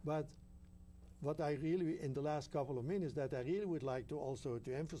 But what I really, in the last couple of minutes, that I really would like to also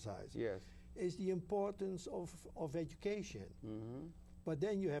to emphasize is the importance of education. But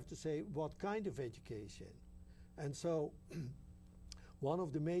then you have to say, what kind of education? And so one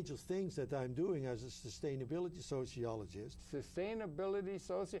of the major things that I'm doing as a sustainability sociologist.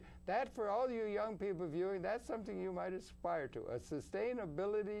 That for all you young people viewing, that's something you might aspire to, a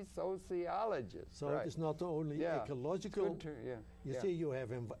sustainability sociologist. So it is not only ecological. You see, you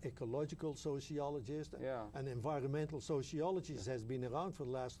have ecological sociologists and environmental sociologists has been around for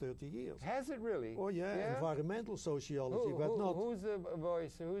the last 30 years. Has it really? Oh yeah, environmental sociology, but not. Who's the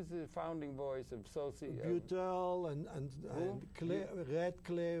voice? Who's the founding voice of sociology? Butel and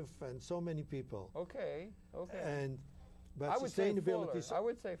Radcliffe and so many people. Okay. But I would say sustainability. Fuller. I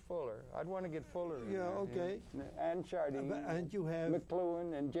would say Fuller. I'd want to get Fuller. Okay. And Chardin. And you have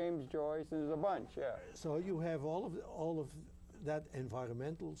McLuhan and James Joyce. And there's a bunch. Yeah. So you have all of that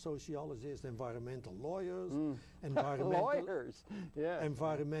environmental sociologists, environmental lawyers, environmental lawyers. Yeah.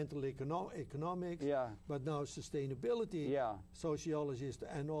 Environmental economics. Yeah. But now sustainability sociologists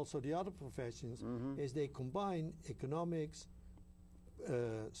and also the other professions is they combine economics,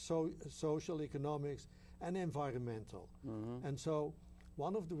 social economics, and environmental. And so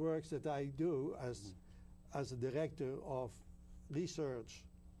one of the works that I do as a director of research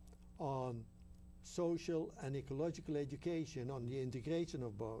on social and ecological education, on the integration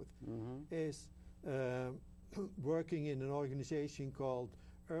of both, is working in an organization called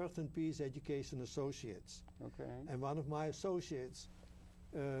Earth and Peace Education Associates. Okay. And one of my associates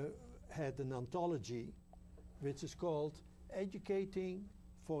had an anthology which is called Educating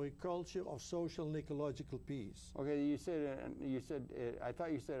for a Culture of Social and Ecological Peace. Okay, you said I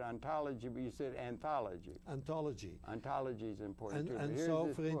thought you said ontology, but you said anthology. Anthology. Ontology is important too. And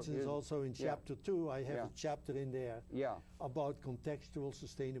so, for instance, also in chapter 2, I have a chapter in there about contextual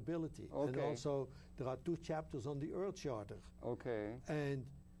sustainability. Okay. And also, there are 2 chapters on the Earth Charter. Okay. And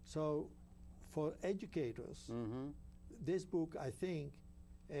so, for educators, this book, I think,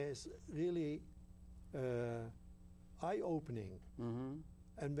 is really eye-opening.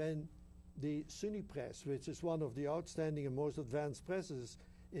 And when the SUNY Press, which is one of the outstanding and most advanced presses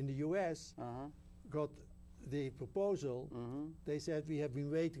in the US, got the proposal, they said, we have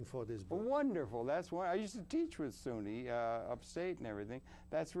been waiting for this book. Wonderful. That's why I used to teach with SUNY upstate and everything.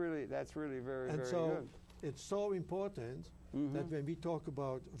 That's really very, very good. It's so important that when we talk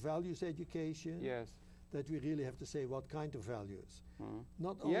about values education, that we really have to say what kind of values.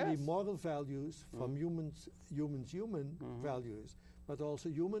 Not only moral values from human values, but also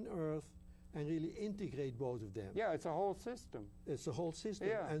human earth, and really integrate both of them. Yeah, it's a whole system. It's a whole system.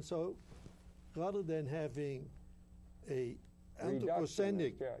 Yeah. And so, rather than having a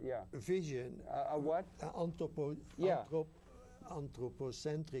anthropocentric vision, what?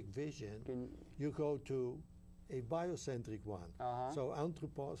 Anthropocentric vision, you go to a biocentric one. So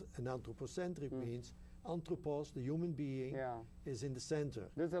an anthropocentric means anthropos, the human being, is in the center.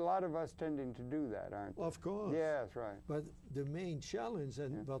 There's a lot of us tending to do that, aren't there? Of course. Yes, right. But the main challenge,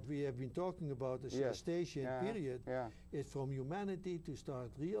 and what we have been talking about, the gestation period, is from humanity to start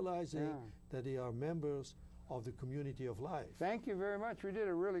realizing that they are members of the community of life. Thank you very much. We did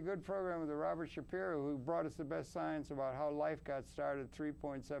a really good program with Robert Shapiro, who brought us the best science about how life got started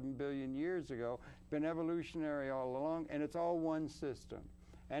 3.7 billion years ago. Been evolutionary all along, and it's all one system.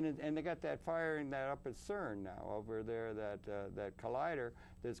 And they got that firing that up at CERN now over there, that collider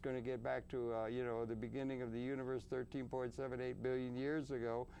that's going to get back to you know, the beginning of the universe 13.78 billion years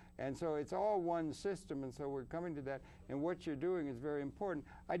ago. And so it's all one system, and so we're coming to that. And what you're doing is very important.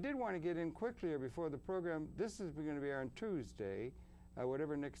 I did want to get in quickly here before the program. This is going to be on Tuesday,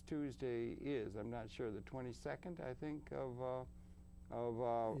 whatever next Tuesday is. I'm not sure, the 22nd, I think, of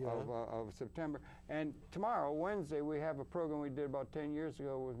September. And tomorrow, Wednesday, we have a program we did about 10 years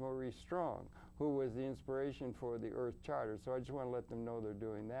ago with Maurice Strong, who was the inspiration for the Earth Charter. So I just want to let them know they're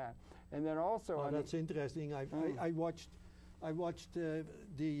doing that. And then also... Oh, that's interesting. I watched the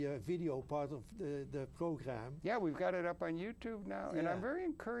video part of the program. Yeah, we've got it up on YouTube now. And I'm very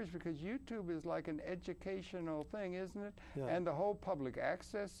encouraged because YouTube is like an educational thing, isn't it? And the whole public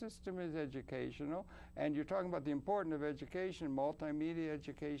access system is educational. And you're talking about the importance of education. Multimedia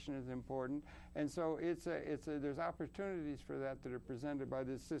education is important. And so there's opportunities for that are presented by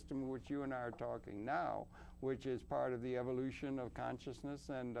this system in which you and I are talking now, which is part of the evolution of consciousness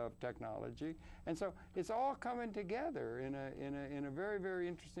and of technology. And so it's all coming together in a very, very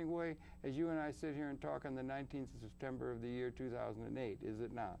interesting way as you and I sit here and talk on the 19th of September of the year 2008, is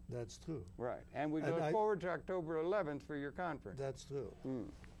it not? That's true. Right. And we look forward to October 11th for your conference. That's true.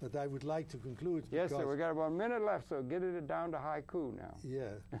 But I would like to conclude. Yes, sir. We've got about a minute left, so get it down to haiku now.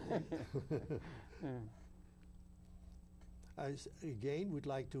 Yeah. I again would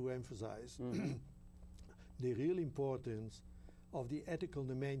like to emphasize the real importance of the ethical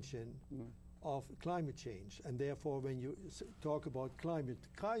dimension of climate change. And therefore, when you talk about climate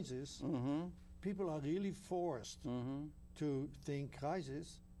crisis, people are really forced to think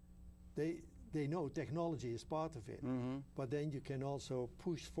crisis. They know technology is part of it, but then you can also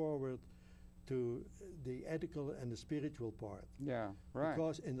push forward to the ethical and the spiritual part. Yeah, right.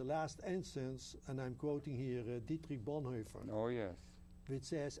 Because in the last instance, and I'm quoting here Dietrich Bonhoeffer, oh yes, which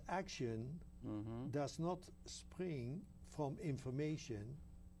says action does not spring from information,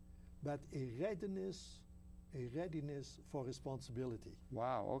 but a readiness for responsibility.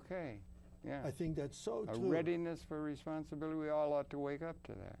 Wow, okay. Yeah. I think that's so true. A readiness for responsibility. We all ought to wake up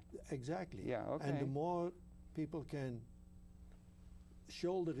to that. Exactly. Yeah, okay. And the more people can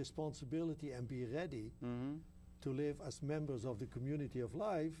shoulder responsibility and be ready to live as members of the community of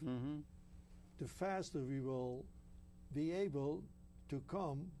life, the faster we will be able to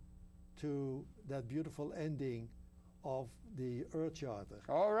come to that beautiful ending of the Earth Charter.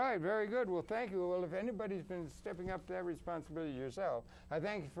 All right, very good. Well, thank you. Well, if anybody's been stepping up to that responsibility yourself, I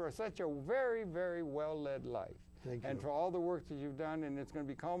thank you for such a very, very well-led life. Thank you. And for all the work that you've done, and it's going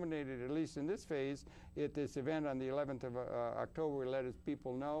to be culminated, at least in this phase, at this event on the 11th of October. We'll let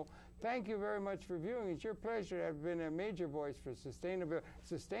people know. Thank you very much for viewing. It's your pleasure to have been a major voice for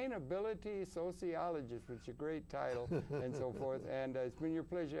sustainability sociologist, which is a great title, and so forth. And it's been your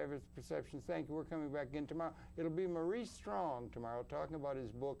pleasure to have his perceptions. Thank you. We're coming back again tomorrow. It'll be Maurice Strong tomorrow talking about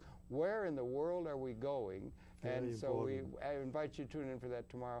his book, Where in the World Are We Going? And so I invite you to tune in for that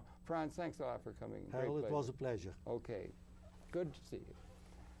tomorrow. Franz, thanks a lot for coming. Harold, it was a pleasure. Okay. Good to see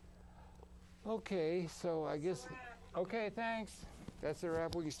you. Okay, so I guess, okay, thanks. That's a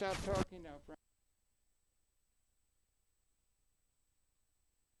wrap. We can stop talking now, Franz.